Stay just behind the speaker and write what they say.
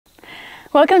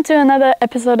Welcome to another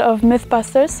episode of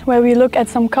Mythbusters, where we look at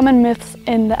some common myths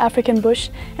in the African bush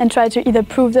and try to either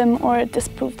prove them or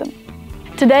disprove them.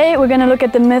 Today we're going to look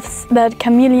at the myths that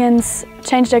chameleons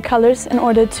change their colors in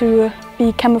order to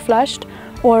be camouflaged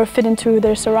or fit into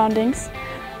their surroundings.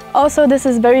 Also, this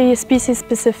is very species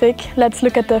specific. Let's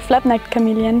look at the flap-necked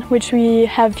chameleon, which we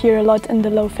have here a lot in the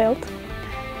low veld.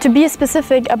 To be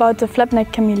specific about the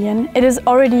flap-necked chameleon, it is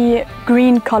already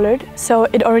green colored, so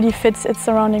it already fits its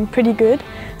surrounding pretty good.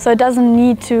 So it doesn't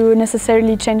need to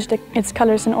necessarily change its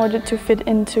colors in order to fit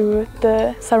into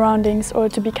the surroundings or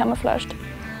to be camouflaged.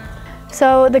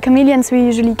 So the chameleons we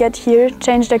usually get here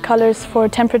change their colors for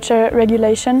temperature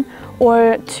regulation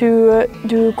or to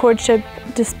do courtship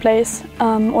displays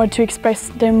or to express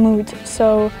their mood.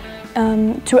 So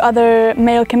to other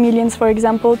male chameleons, for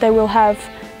example, they will have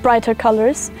brighter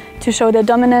colors to show their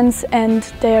dominance and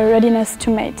their readiness to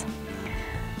mate.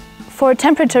 For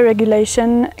temperature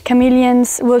regulation,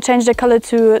 chameleons will change their color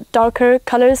to darker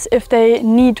colors if they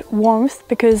need warmth,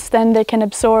 because then they can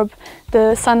absorb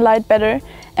the sunlight better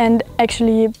and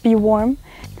actually be warm.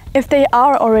 If they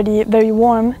are already very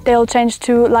warm, they'll change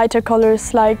to lighter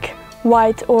colors like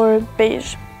white or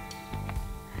beige.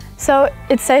 So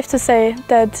it's safe to say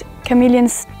that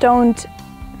chameleons don't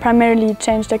primarily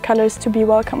change their colors to be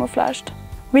well camouflaged.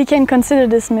 We can consider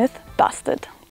this myth busted.